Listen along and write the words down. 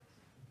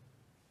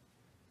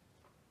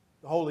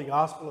The Holy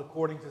Gospel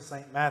according to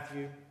St.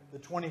 Matthew, the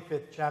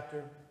 25th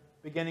chapter,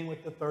 beginning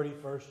with the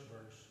 31st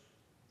verse.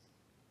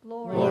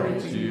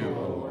 Glory to you,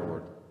 O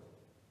Lord.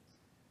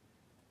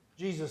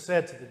 Jesus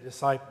said to the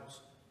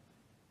disciples,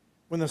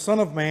 "When the Son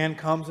of Man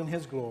comes in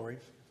his glory,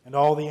 and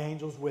all the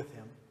angels with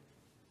him,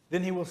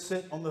 then he will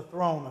sit on the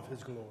throne of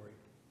his glory.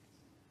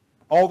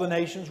 All the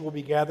nations will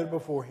be gathered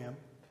before him,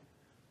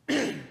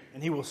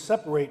 and he will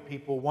separate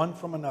people one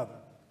from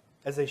another,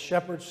 as a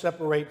shepherd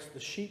separates the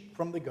sheep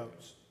from the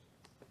goats.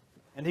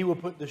 And he will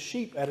put the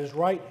sheep at his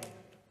right hand,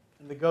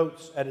 and the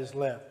goats at his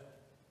left.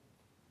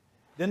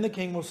 Then the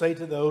king will say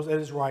to those at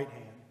his right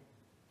hand,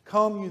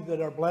 'Come, you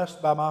that are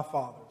blessed by my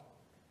Father,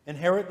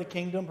 inherit the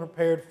kingdom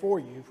prepared for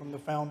you from the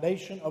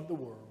foundation of the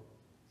world.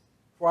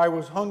 For I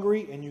was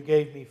hungry, and you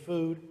gave me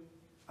food.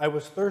 I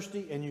was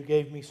thirsty, and you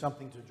gave me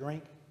something to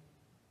drink.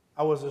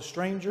 I was a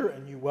stranger,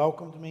 and you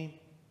welcomed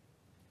me.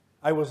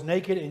 I was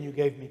naked, and you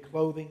gave me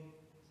clothing.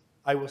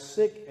 I was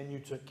sick, and you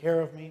took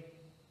care of me.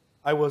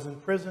 I was in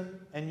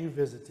prison, and you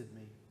visited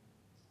me.'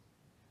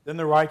 Then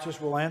the righteous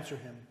will answer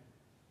him,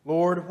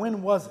 'Lord,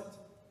 when was it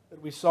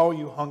that we saw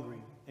you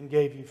hungry and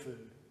gave you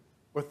food,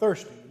 or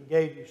thirsty and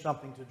gave you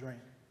something to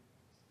drink?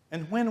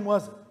 And when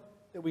was it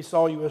that we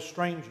saw you a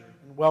stranger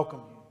and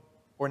welcomed you,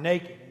 or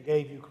naked and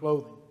gave you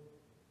clothing?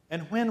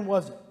 And when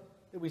was it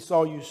that we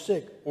saw you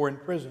sick or in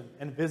prison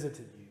and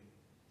visited you?'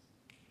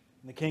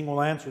 And the king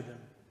will answer them,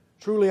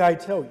 'Truly I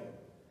tell you,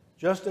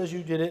 just as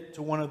you did it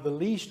to one of the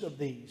least of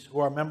these who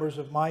are members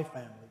of my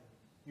family,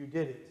 you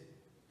did it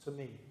to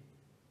me.'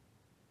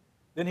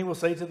 Then he will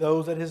say to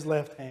those at his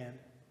left hand,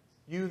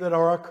 'You that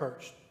are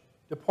accursed,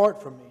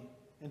 depart from me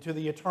into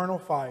the eternal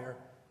fire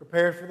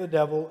prepared for the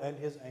devil and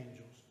his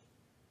angels.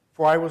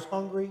 For I was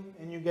hungry,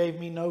 and you gave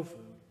me no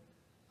food.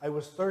 I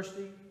was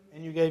thirsty,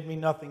 and you gave me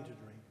nothing to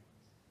drink.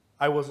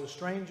 I was a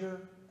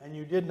stranger, and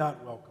you did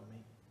not welcome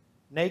me.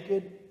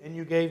 Naked, and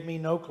you gave me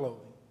no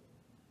clothing.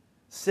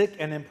 Sick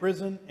and in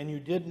prison, and you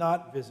did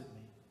not visit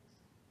me.'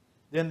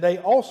 Then they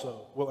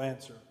also will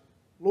answer,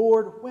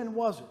 'Lord, when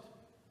was it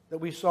that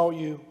we saw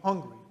you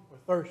hungry or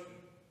thirsty,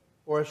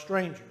 or a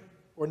stranger,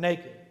 or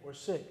naked, or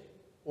sick,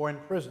 or in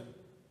prison,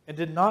 and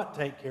did not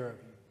take care of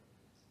you?'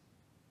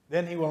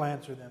 Then he will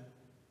answer them,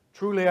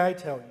 'Truly I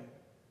tell you,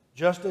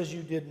 just as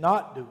you did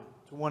not do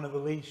it to one of the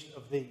least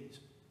of these,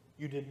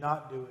 you did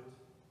not do it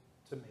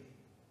to me.'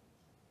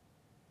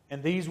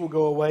 And these will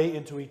go away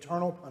into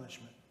eternal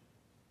punishment,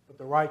 but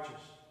the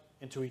righteous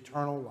into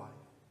eternal life."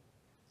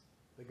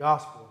 The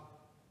Gospel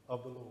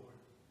of the Lord.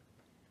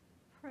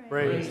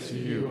 Praise to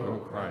you, O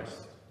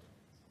Christ.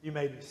 You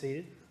may be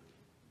seated.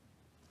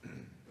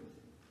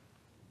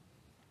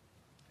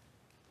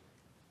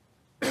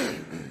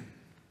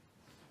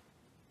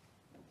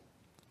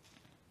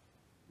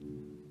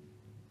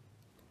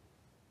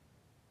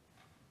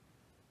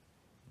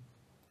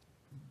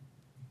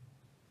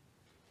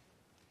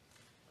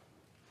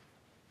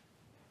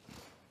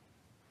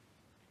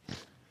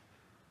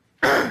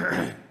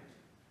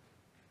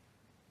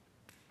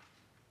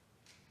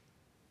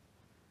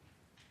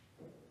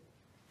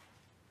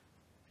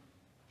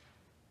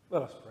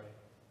 Let us pray.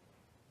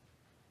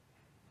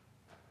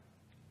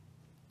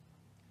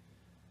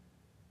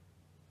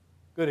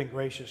 Good and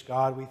gracious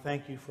God, we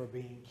thank you for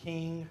being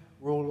King,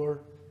 ruler,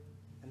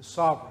 and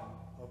sovereign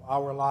of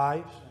our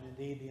lives, and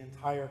indeed the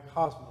entire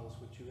cosmos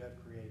which you have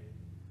created.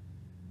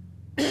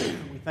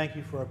 We thank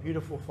you for a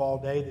beautiful fall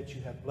day that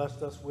you have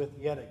blessed us with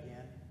yet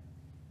again.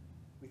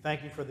 We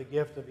thank you for the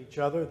gift of each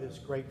other, this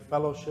great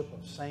fellowship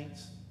of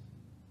saints.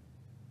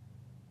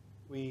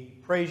 We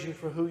praise you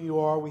for who you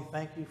are. We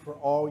thank you for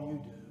all you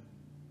do.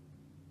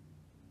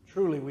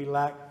 Truly, we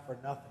lack for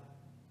nothing.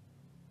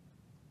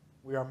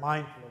 We are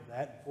mindful of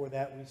that, and for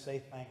that we say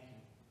thank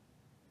you.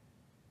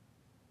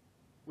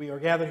 We are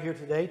gathered here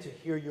today to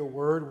hear your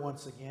word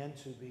once again,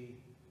 to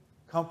be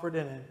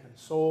comforted and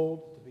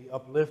consoled, to be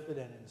uplifted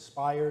and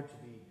inspired, to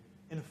be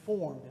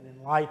informed and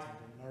enlightened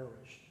and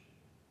nourished.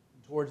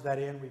 And towards that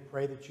end, we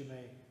pray that you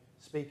may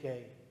speak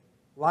a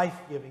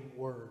life-giving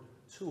word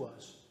to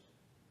us.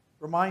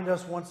 Remind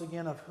us once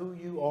again of who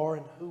you are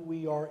and who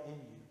we are in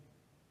you.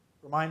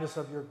 Remind us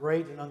of your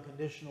great and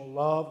unconditional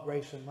love,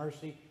 grace, and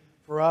mercy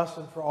for us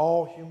and for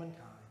all humankind.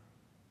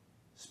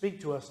 Speak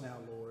to us now,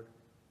 Lord,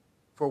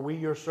 for we,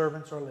 your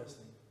servants, are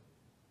listening.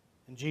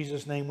 In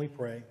Jesus' name we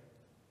pray.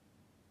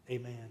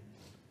 Amen.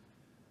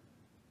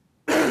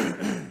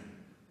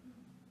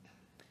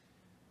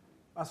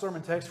 My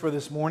sermon text for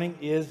this morning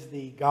is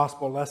the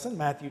gospel lesson,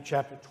 Matthew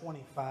chapter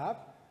 25,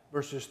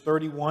 verses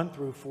 31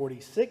 through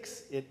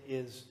 46. It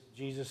is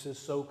Jesus'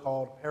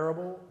 so-called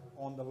parable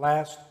on the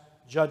Last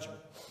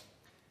Judgment.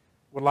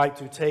 Would like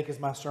to take as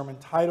my sermon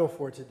title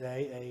for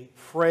today a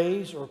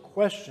phrase or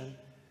question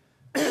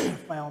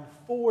found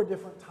 4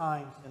 different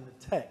times in the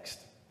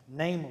text,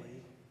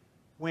 namely,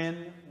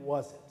 when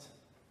was it?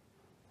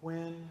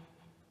 When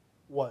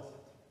was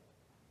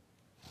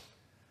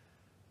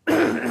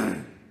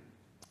it?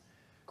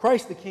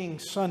 Christ the King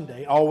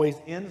Sunday always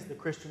ends the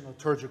Christian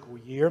liturgical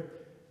year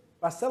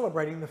by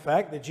celebrating the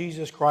fact that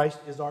Jesus Christ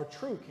is our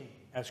true King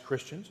as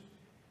Christians,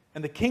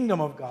 And the kingdom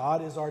of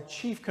God is our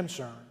chief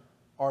concern,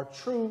 our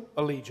true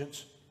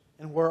allegiance,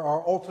 and where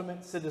our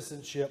ultimate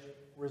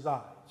citizenship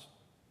resides.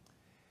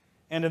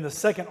 And in the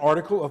second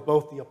article of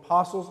both the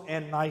Apostles'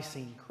 and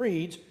Nicene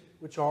Creeds,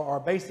 which are our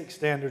basic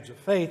standards of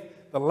faith,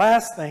 the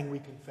last thing we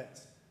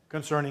confess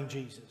concerning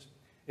Jesus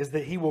is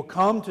that He will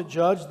come to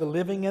judge the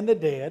living and the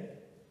dead,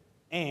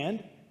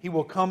 and He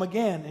will come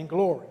again in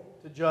glory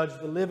to judge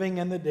the living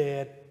and the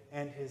dead,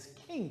 and His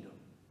kingdom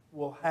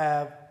will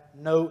have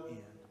no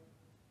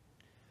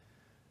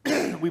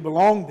end. We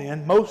belong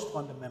then, most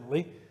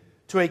fundamentally,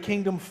 to a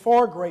kingdom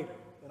far greater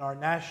than our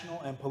national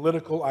and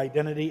political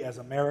identity as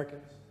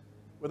Americans,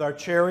 with our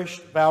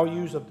cherished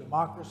values of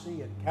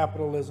democracy and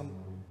capitalism.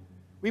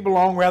 We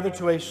belong rather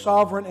to a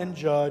sovereign and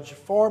judge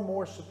far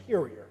more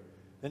superior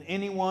than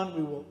anyone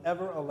we will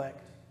ever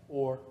elect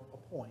or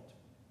appoint.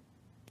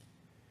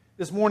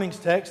 This morning's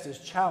text is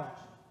challenging,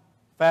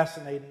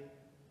 fascinating,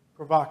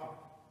 provocative.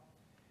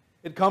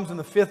 It comes in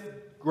the fifth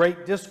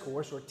great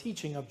discourse or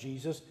teaching of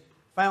Jesus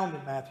found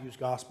in Matthew's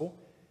Gospel,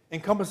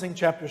 encompassing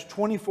chapters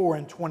 24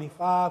 and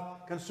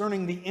 25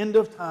 concerning the end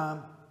of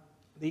time,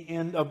 the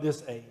end of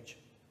this age.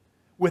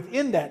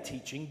 Within that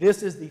teaching,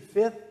 this is the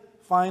fifth,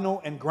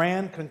 final, and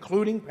grand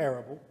concluding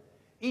parable,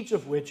 each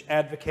of which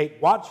advocate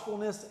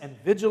watchfulness and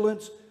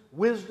vigilance,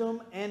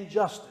 wisdom and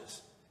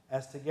justice,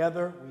 as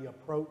together we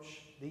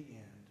approach the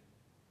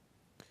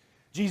end.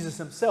 Jesus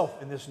himself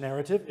in this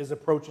narrative is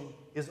approaching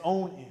his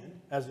own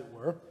end, as it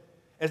were,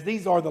 as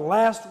these are the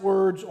last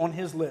words on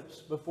his lips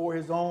before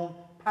his own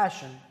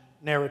passion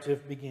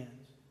narrative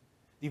begins.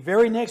 The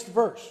very next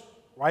verse,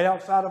 right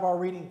outside of our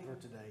reading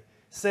for today,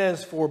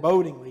 says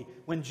forebodingly,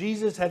 when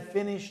Jesus had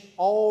finished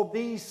all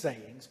these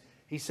sayings,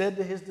 he said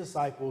to his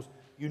disciples,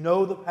 "You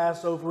know the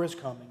Passover is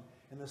coming,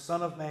 and the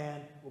Son of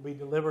Man will be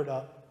delivered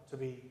up to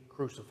be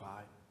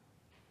crucified."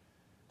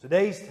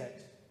 Today's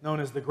text, known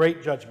as the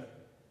Great Judgment,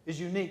 is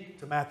unique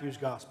to Matthew's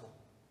Gospel.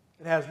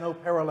 It has no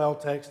parallel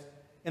text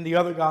in the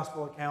other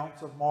Gospel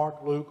accounts of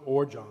Mark, Luke,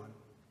 or John.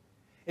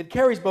 It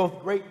carries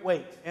both great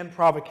weight and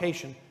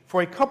provocation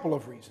for a couple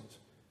of reasons,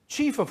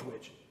 chief of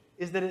which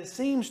is that it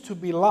seems to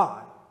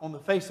belie, on the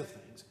face of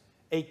things,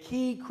 a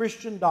key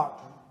Christian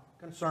doctrine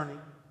concerning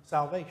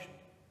salvation.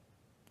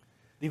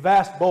 The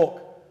vast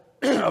bulk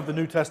of the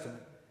New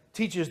Testament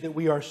teaches that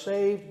we are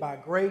saved by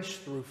grace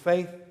through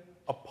faith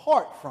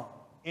apart from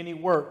any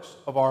works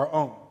of our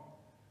own.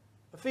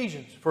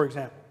 Ephesians, for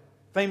example,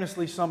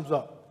 famously sums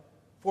up,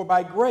 "For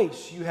by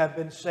grace you have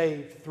been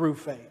saved through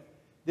faith.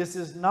 This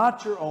is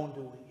not your own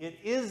doing. It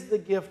is the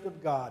gift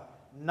of God,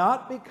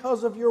 not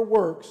because of your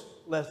works,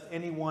 lest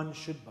anyone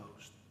should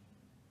boast."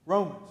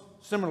 Romans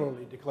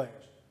similarly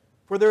declares,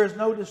 "For there is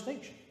no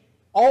distinction.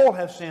 All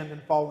have sinned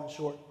and fallen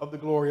short of the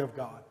glory of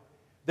God.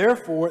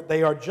 Therefore,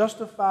 they are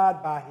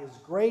justified by His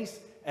grace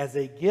as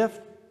a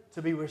gift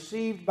to be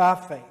received by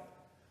faith.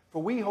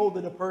 For we hold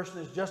that a person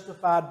is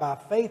justified by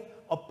faith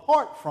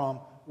apart from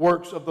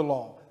works of the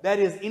law. That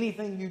is,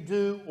 anything you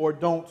do or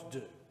don't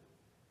do."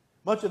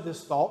 Much of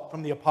this thought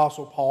from the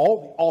Apostle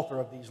Paul, the author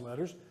of these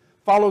letters,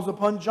 follows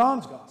upon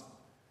John's Gospel,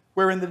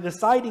 wherein the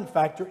deciding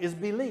factor is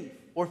belief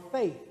or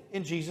faith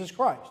in Jesus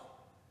Christ.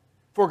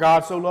 "For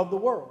God so loved the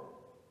world,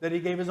 that He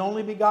gave His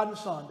only begotten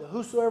Son, that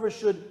whosoever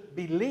should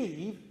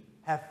believe,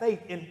 have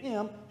faith in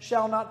Him,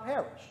 shall not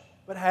perish,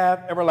 but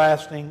have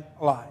everlasting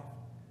life."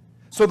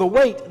 So the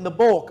weight and the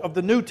bulk of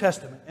the New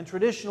Testament and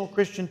traditional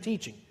Christian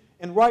teaching,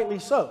 and rightly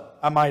so,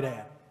 I might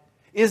add,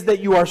 is that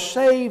you are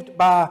saved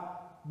by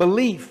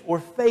belief or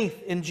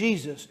faith in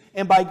Jesus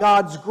and by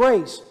God's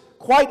grace,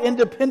 quite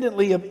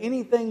independently of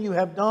anything you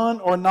have done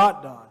or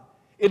not done.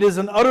 It is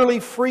an utterly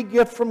free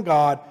gift from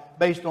God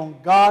based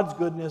on God's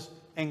goodness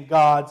and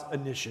God's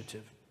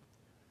initiative.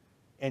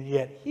 And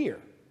yet here,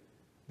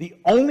 the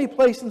only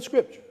place in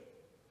Scripture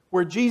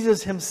where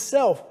Jesus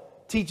himself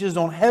teaches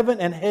on heaven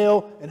and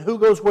hell and who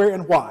goes where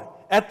and why,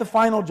 at the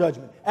final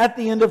judgment, at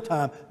the end of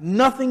time,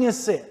 nothing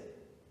is said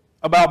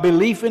about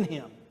belief in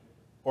Him,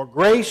 or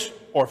grace,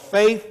 or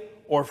faith,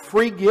 or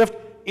free gift.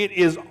 It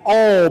is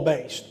all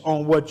based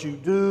on what you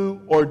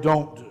do or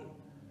don't do.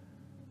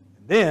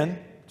 And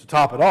then, to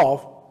top it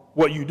off,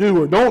 what you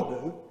do or don't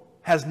do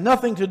has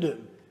nothing to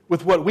do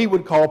with what we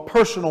would call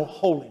personal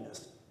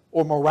holiness,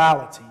 or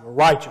morality, or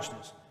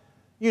righteousness.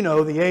 You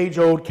know, the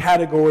age-old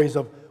categories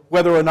of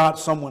whether or not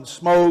someone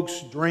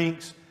smokes,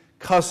 drinks,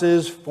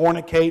 cusses,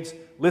 fornicates,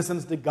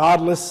 listens to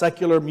godless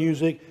secular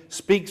music,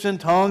 speaks in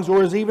tongues,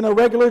 or is even a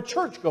regular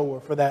churchgoer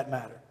for that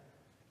matter.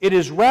 It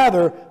is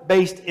rather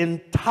based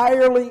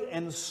entirely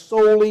and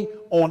solely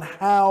on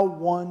how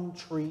one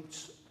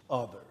treats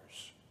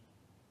others.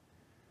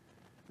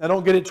 Now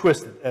don't get it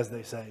twisted, as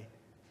they say.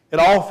 It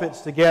all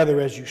fits together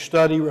as you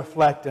study,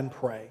 reflect, and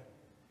pray.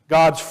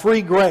 God's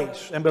free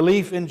grace and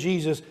belief in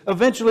Jesus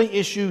eventually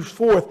issues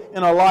forth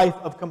in a life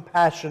of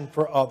compassion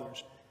for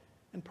others.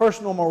 And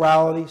personal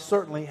morality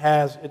certainly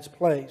has its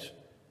place.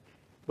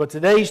 But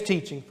today's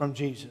teaching from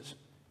Jesus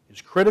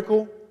is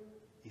critical,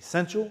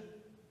 essential,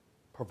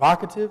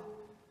 provocative,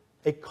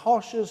 a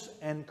cautious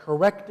and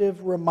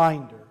corrective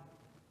reminder.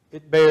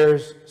 It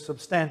bears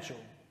substantial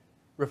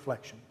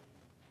reflection.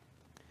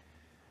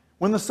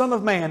 When the Son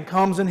of Man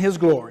comes in His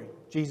glory,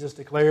 Jesus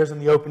declares in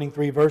the opening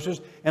 3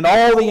 verses, and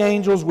all the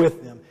angels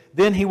with Him,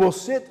 then He will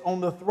sit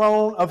on the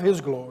throne of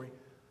His glory.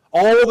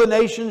 All the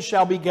nations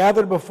shall be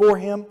gathered before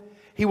Him.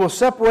 He will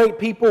separate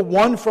people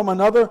one from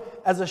another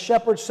as a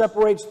shepherd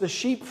separates the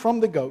sheep from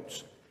the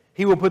goats.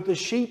 He will put the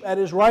sheep at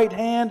His right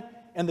hand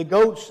and the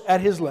goats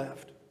at His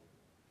left.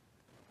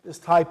 This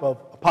type of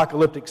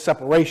apocalyptic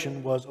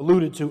separation was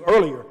alluded to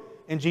earlier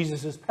in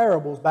Jesus'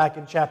 parables back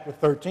in chapter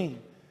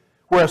 13,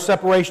 where a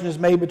separation is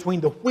made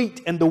between the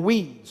wheat and the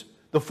weeds.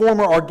 The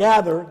former are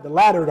gathered, the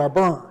latter are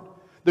burned.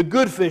 The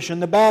good fish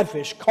and the bad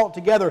fish caught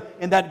together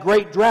in that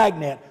great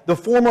dragnet. The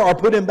former are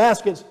put in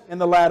baskets and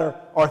the latter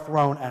are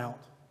thrown out.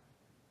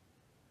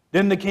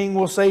 Then the king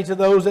will say to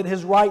those at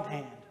His right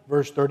hand,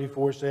 verse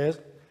 34 says,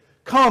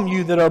 "Come,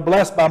 you that are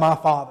blessed by my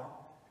Father,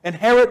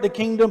 inherit the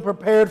kingdom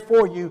prepared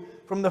for you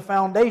from the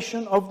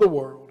foundation of the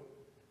world."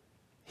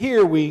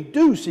 Here we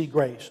do see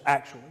grace,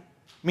 actually,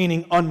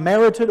 meaning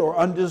unmerited or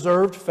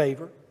undeserved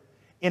favor.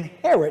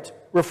 Inherit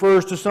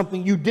refers to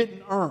something you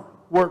didn't earn,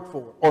 work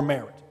for, or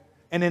merit.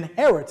 An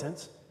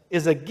inheritance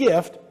is a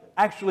gift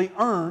actually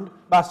earned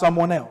by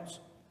someone else.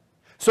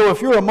 So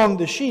if you're among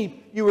the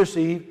sheep, you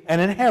receive an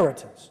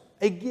inheritance,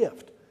 a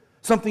gift,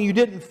 something you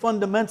didn't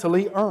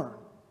fundamentally earn.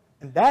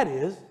 And that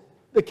is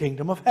the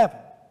kingdom of heaven.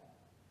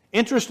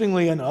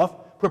 Interestingly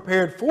enough,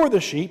 prepared for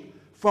the sheep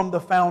from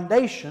the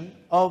foundation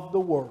of the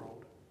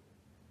world.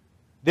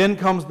 Then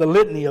comes the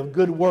litany of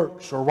good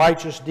works or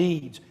righteous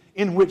deeds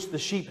in which the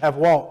sheep have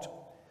walked.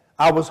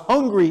 I was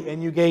hungry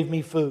and you gave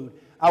me food.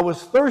 I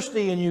was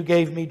thirsty and you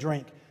gave me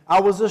drink. I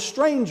was a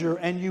stranger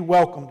and you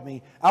welcomed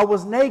me. I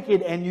was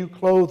naked and you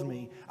clothed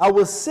me. I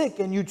was sick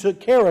and you took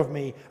care of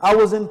me. I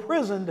was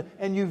imprisoned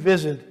and you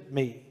visited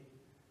me.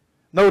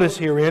 Notice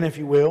herein, if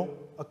you will,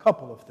 a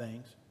couple of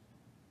things.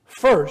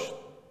 First,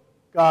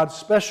 God's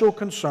special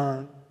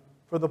concern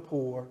for the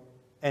poor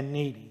and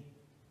needy.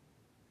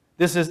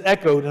 This is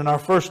echoed in our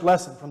first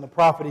lesson from the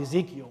prophet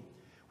Ezekiel,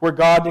 where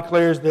God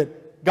declares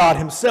that God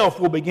Himself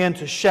will begin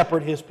to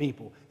shepherd His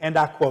people. And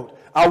I quote,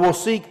 "I will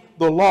seek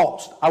the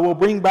lost. I will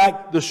bring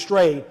back the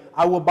strayed.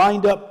 I will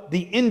bind up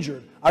the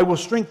injured. I will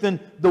strengthen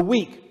the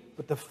weak.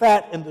 But the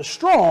fat and the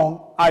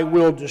strong I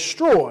will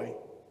destroy.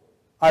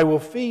 I will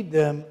feed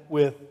them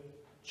with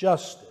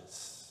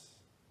justice."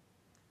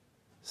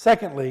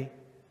 Secondly,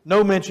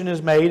 no mention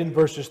is made in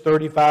verses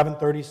 35 and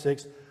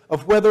 36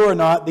 of whether or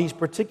not these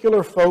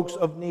particular folks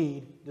of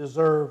need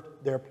deserved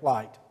their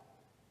plight.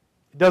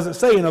 It doesn't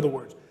say, in other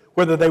words,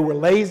 whether they were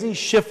lazy,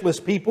 shiftless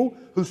people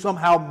who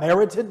somehow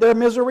merited their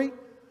misery,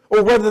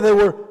 or whether they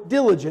were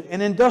diligent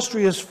and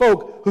industrious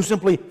folk who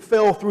simply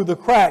fell through the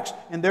cracks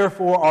and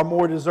therefore are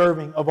more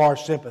deserving of our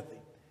sympathy.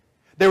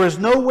 There is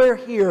nowhere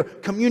here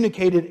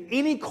communicated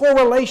any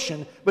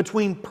correlation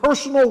between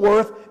personal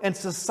worth and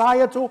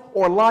societal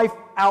or life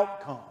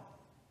outcome.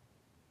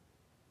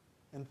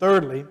 And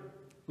thirdly,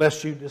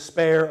 lest you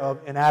despair of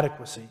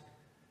inadequacy,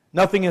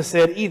 nothing is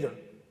said either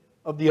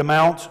of the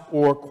amount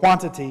or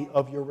quantity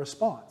of your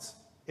response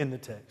in the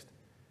text.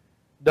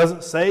 It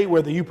doesn't say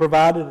whether you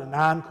provided a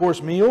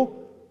 9-course meal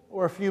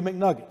or a few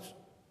McNuggets,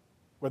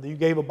 whether you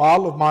gave a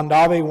bottle of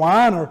Mondavi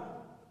wine or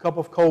a cup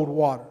of cold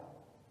water.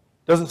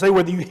 It doesn't say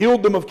whether you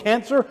healed them of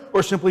cancer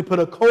or simply put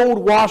a cold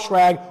wash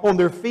rag on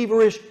their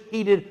feverish,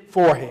 heated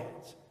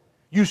foreheads.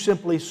 You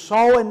simply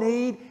saw a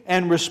need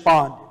and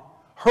responded,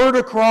 heard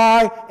a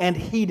cry and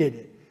heeded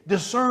it,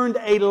 discerned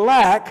a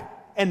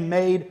lack and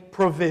made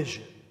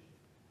provision.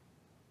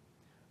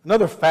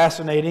 Another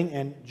fascinating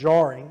and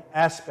jarring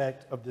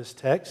aspect of this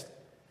text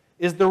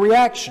is the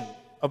reaction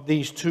of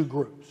these two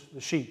groups,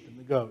 the sheep and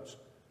the goats,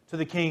 to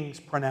the king's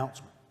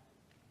pronouncement.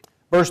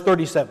 Verse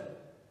 37,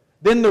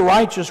 "Then the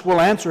righteous will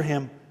answer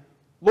him,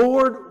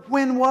 'Lord,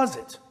 when was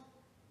it?'"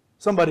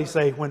 Somebody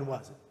say, "When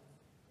was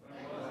it?"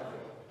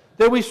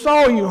 "That we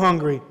saw you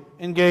hungry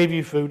and gave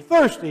you food,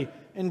 thirsty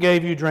and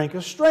gave you drink,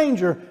 a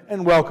stranger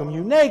and welcomed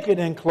you, naked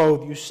and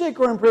clothed you, sick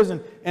or in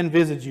prison and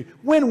visited you."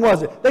 When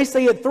was it? They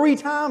say it 3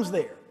 times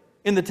there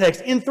in the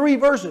text, in 3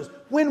 verses.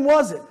 When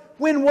was it?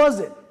 When was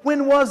it?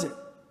 When was it?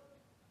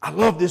 I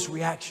love this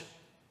reaction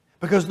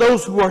because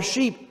those who are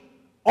sheep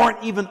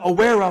aren't even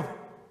aware of it.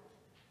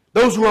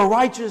 Those who are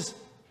righteous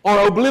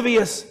are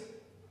oblivious.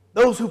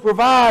 Those who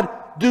provide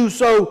do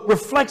so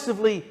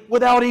reflexively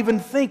without even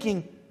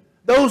thinking.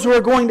 Those who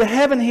are going to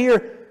heaven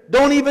here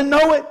don't even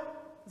know it,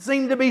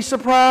 seem to be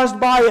surprised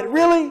by it.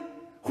 Really?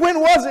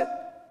 When was it?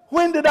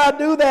 When did I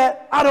do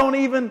that? I don't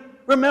even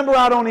remember.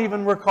 I don't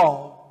even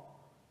recall.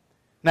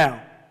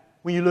 Now,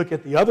 when you look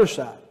at the other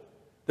side,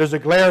 there's a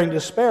glaring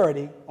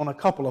disparity on a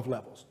couple of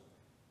levels.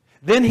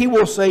 Then he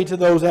will say to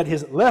those at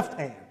his left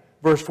hand,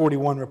 verse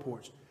 41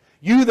 reports,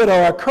 "You that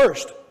are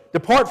accursed,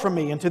 depart from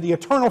me into the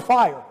eternal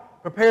fire,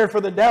 prepared for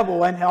the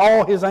devil and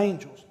all his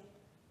angels."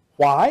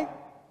 Why?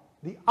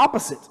 The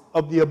opposite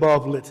of the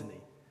above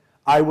litany.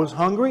 "I was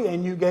hungry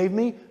and you gave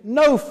me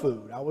no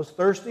food. I was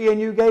thirsty and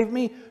you gave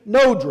me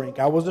no drink.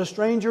 I was a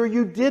stranger,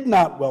 you did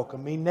not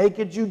welcome me.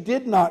 Naked, you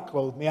did not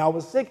clothe me. I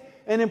was sick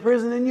and in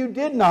prison and you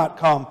did not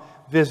come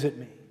visit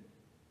me."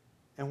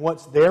 And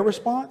what's their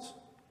response?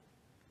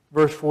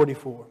 Verse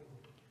 44.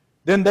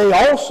 Then they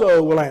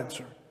also will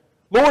answer,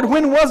 Lord,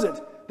 when was it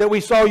that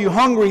we saw you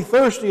hungry,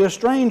 thirsty, a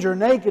stranger,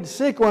 naked,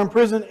 sick, or in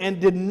prison, and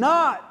did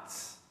not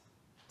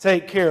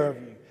take care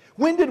of you?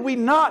 When did we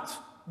not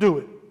do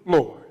it,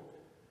 Lord?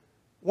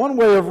 One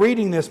way of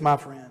reading this, my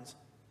friends,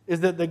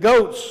 is that the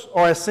goats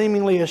are as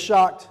seemingly as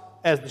shocked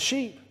as the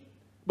sheep,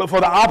 but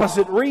for the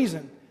opposite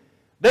reason.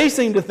 They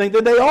seem to think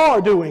that they are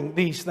doing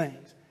these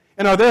things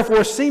and are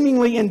therefore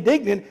seemingly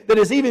indignant that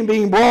it's even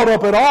being brought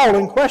up at all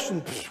in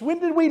question. When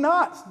did we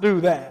not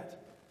do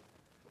that?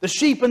 The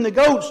sheep and the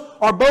goats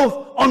are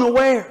both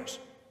unawares.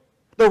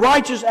 The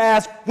righteous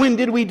ask, when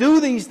did we do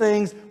these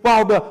things?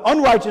 While the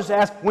unrighteous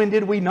ask, when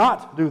did we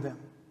not do them?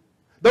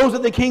 Those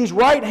at the king's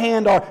right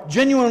hand are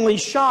genuinely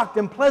shocked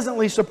and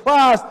pleasantly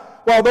surprised,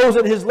 while those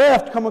at his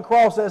left come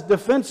across as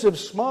defensive,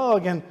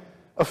 smug, and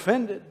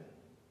offended.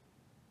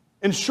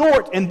 In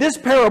short, in this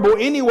parable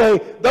anyway,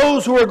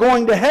 those who are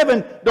going to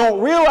heaven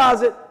don't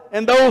realize it,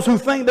 and those who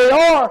think they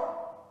are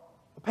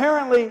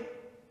apparently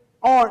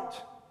aren't.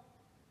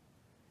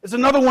 It's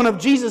another one of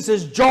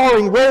Jesus'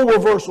 jarring role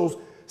reversals,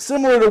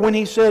 similar to when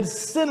he said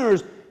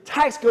sinners,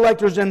 tax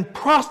collectors, and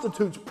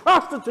prostitutes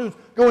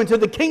go into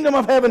the kingdom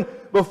of heaven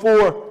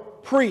before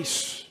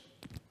priests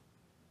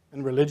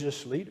and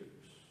religious leaders.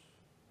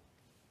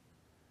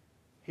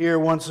 Here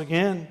once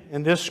again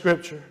in this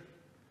scripture,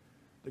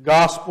 the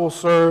gospel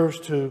serves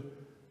to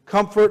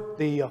comfort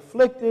the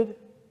afflicted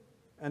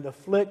and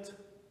afflict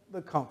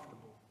the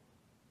comfortable.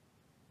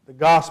 The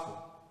gospel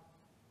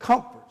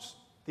comforts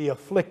the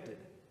afflicted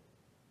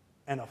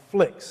and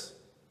afflicts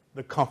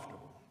the comfortable.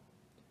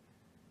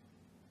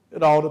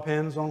 It all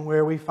depends on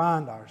where we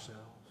find ourselves.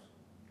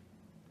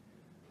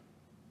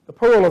 The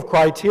pearl of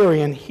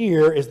criterion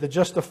here is the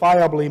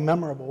justifiably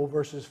memorable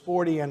verses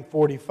 40 and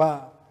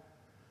 45.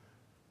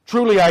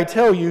 Truly I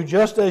tell you,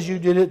 just as you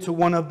did it to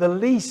one of the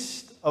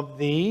least of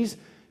these,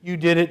 you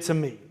did it to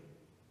me.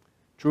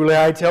 Truly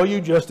I tell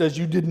you, just as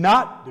you did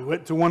not do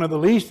it to one of the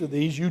least of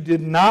these, you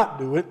did not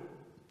do it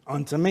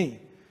unto me.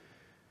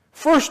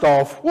 First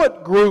off,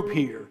 what group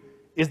here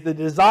is the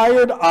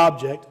desired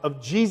object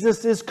of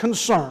Jesus'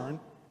 concern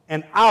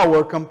and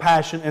our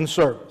compassion and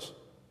service?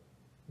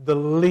 The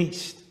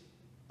least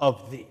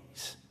of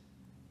these.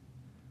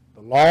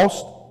 The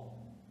lost,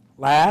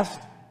 last,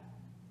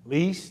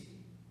 least,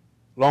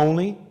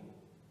 lonely,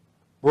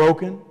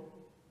 broken,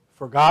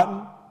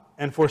 forgotten,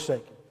 and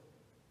forsaken.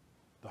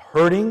 The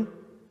hurting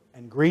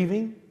and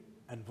grieving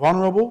and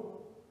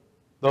vulnerable,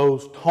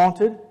 those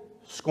taunted,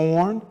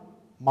 scorned,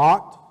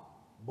 mocked,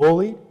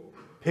 bullied,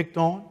 picked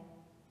on.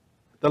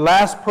 The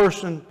last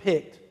person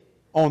picked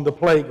on the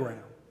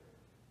playground.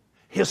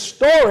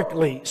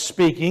 Historically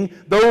speaking,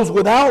 those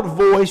without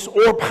voice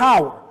or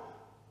power,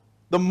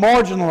 the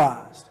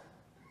marginalized,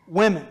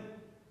 women,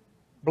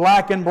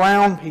 black and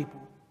brown people,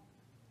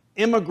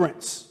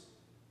 immigrants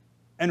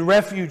and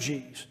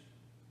refugees,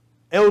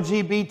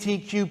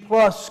 LGBTQ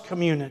plus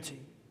community,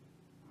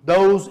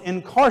 those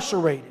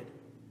incarcerated,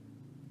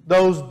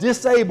 those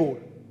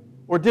disabled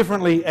or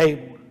differently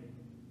abled.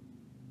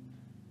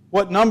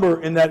 What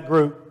number in that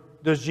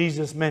group does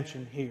Jesus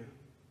mention here?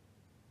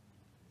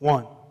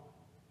 One.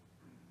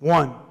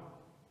 One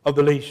of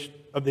the least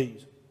of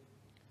these.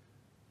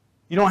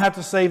 You don't have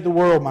to save the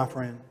world, my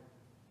friend.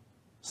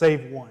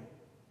 Save one.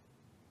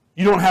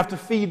 You don't have to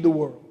feed the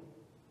world.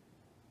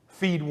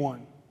 Feed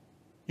one.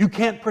 You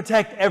can't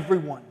protect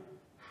everyone.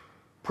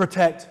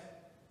 Protect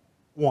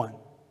one.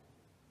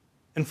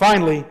 And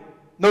finally,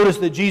 notice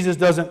that Jesus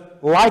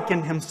doesn't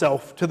liken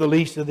himself to the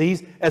least of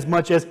these as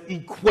much as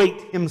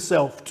equate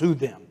himself to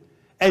them.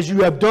 As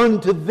you have done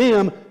to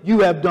them,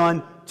 you have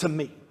done to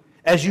me.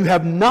 As you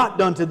have not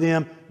done to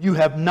them, you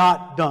have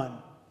not done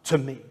to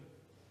me.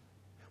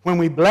 When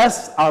we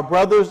bless our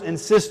brothers and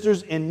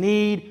sisters in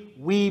need,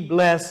 we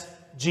bless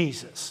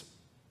Jesus.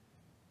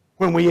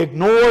 When we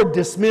ignore,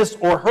 dismiss,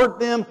 or hurt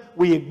them,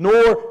 we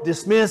ignore,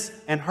 dismiss,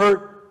 and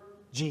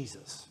hurt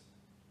Jesus.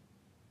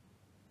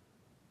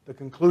 The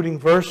concluding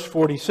verse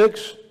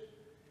 46,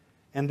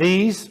 and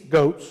these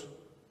goats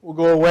will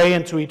go away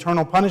into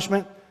eternal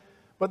punishment,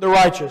 but the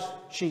righteous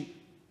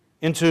sheep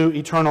into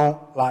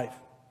eternal life.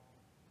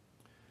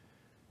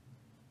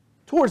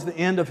 Towards the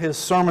end of his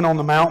Sermon on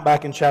the Mount,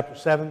 back in chapter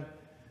 7,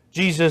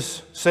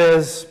 Jesus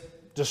says,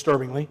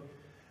 disturbingly,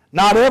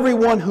 "Not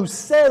everyone who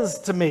says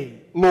to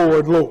me,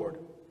 'Lord, Lord,'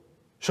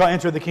 shall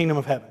enter the kingdom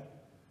of heaven,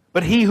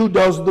 but he who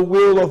does the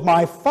will of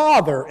my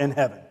Father in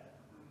heaven."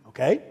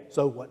 Okay,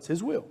 so what's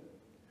his will?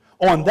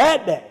 "On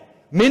that day,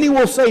 many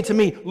will say to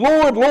me,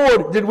 'Lord,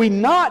 Lord, did we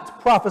not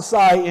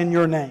prophesy in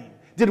your name?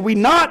 Did we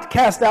not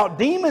cast out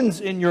demons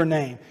in your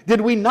name?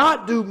 Did we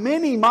not do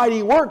many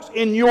mighty works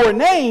in your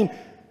name?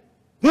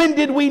 When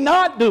did we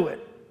not do it,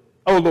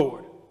 O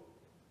Lord?'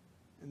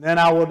 And then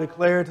I will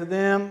declare to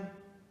them,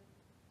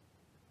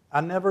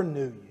 'I never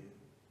knew you.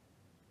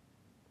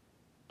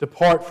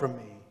 Depart from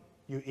me,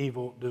 you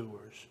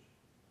evildoers.'"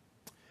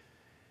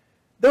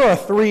 There are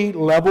 3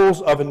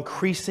 levels of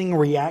increasing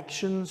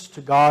reactions to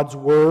God's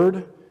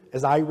Word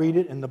as I read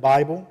it in the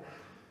Bible.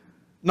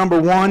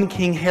 Number one,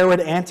 King Herod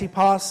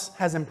Antipas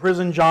has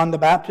imprisoned John the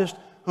Baptist,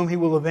 whom he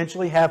will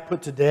eventually have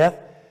put to death.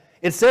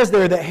 It says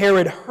there that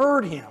Herod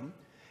heard him.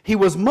 He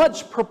was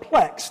much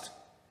perplexed,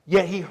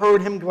 yet he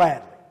heard him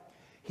gladly.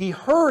 He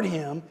heard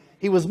him.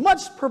 He was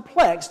much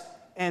perplexed,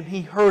 and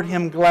he heard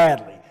him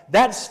gladly.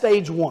 That's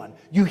stage one.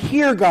 You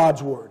hear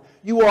God's word.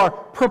 You are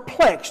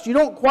perplexed. You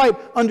don't quite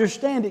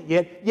understand it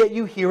yet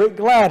you hear it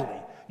gladly.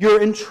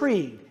 You're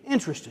intrigued,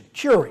 interested,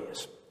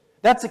 curious.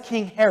 That's a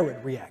King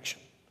Herod reaction.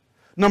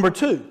 Number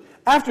two,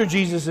 after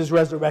Jesus is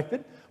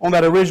resurrected, on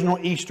that original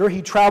Easter,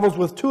 he travels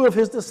with two of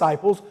his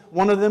disciples,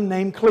 one of them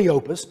named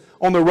Cleopas,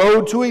 on the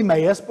road to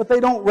Emmaus, but they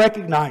don't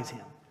recognize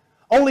him.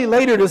 Only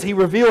later does he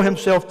reveal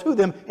himself to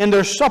them in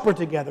their supper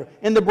together,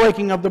 in the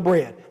breaking of the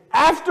bread.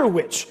 After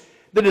which,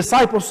 the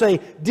disciples say,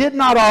 "Did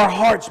not our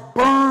hearts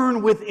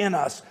burn within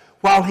us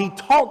while he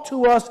talked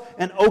to us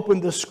and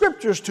opened the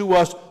Scriptures to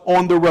us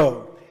on the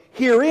road?"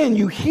 Herein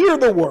you hear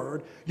the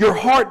word, your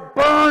heart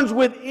burns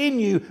within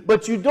you,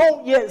 but you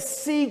don't yet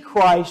see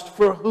Christ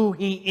for who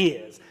he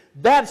is.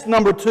 That's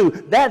number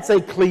two. That's a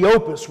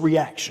Cleopas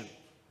reaction.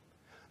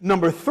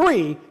 Number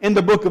three, in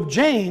the book of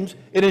James,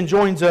 it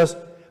enjoins us,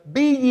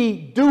 "Be ye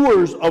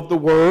doers of the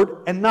word,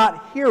 and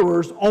not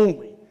hearers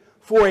only.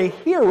 For a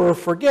hearer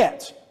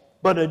forgets,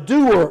 but a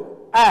doer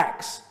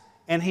acts,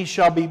 and he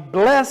shall be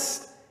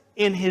blessed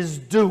in his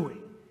doing."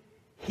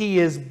 He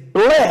is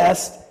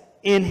blessed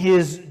in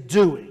his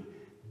doing.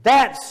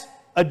 That's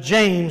a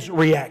James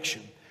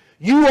reaction.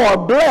 You are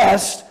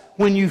blessed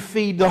when you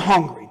feed the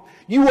hungry.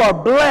 You are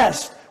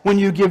blessed when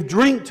you give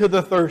drink to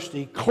the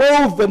thirsty,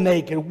 clothe the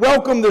naked,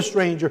 welcome the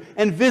stranger,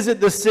 and visit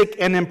the sick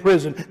and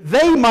imprisoned.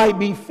 They might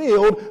be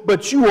filled,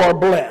 but you are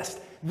blessed.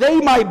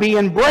 They might be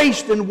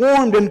embraced and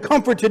warmed and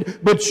comforted,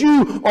 but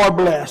you are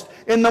blessed.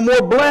 And the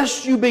more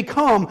blessed you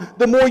become,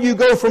 the more you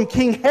go from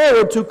King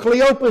Herod to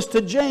Cleopas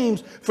to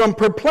James, from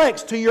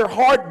perplexed to your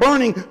heart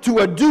burning to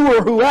a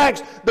doer who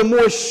acts, the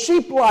more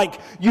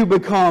sheep-like you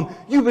become.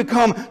 You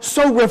become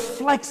so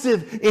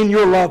reflexive in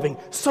your loving,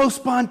 so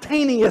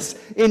spontaneous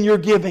in your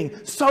giving,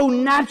 so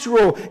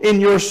natural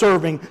in your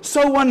serving,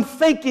 so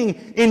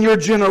unthinking in your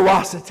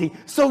generosity,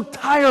 so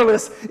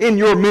tireless in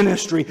your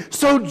ministry,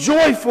 so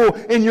joyful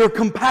in your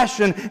compassion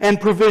and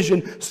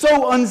provision,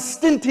 so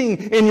unstinting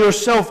in your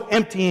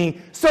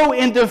self-emptying, so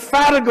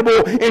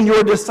indefatigable in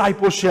your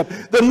discipleship.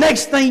 The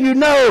next thing you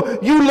know,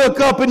 you look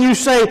up and you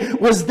say,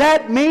 "Was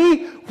that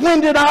me?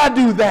 When did I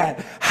do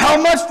that? How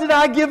much did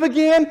I give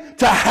again?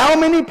 To how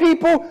many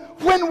people?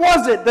 When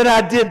was it that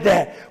I did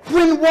that?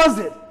 When was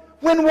it?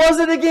 When was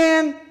it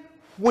again?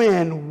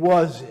 When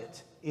was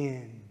it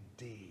in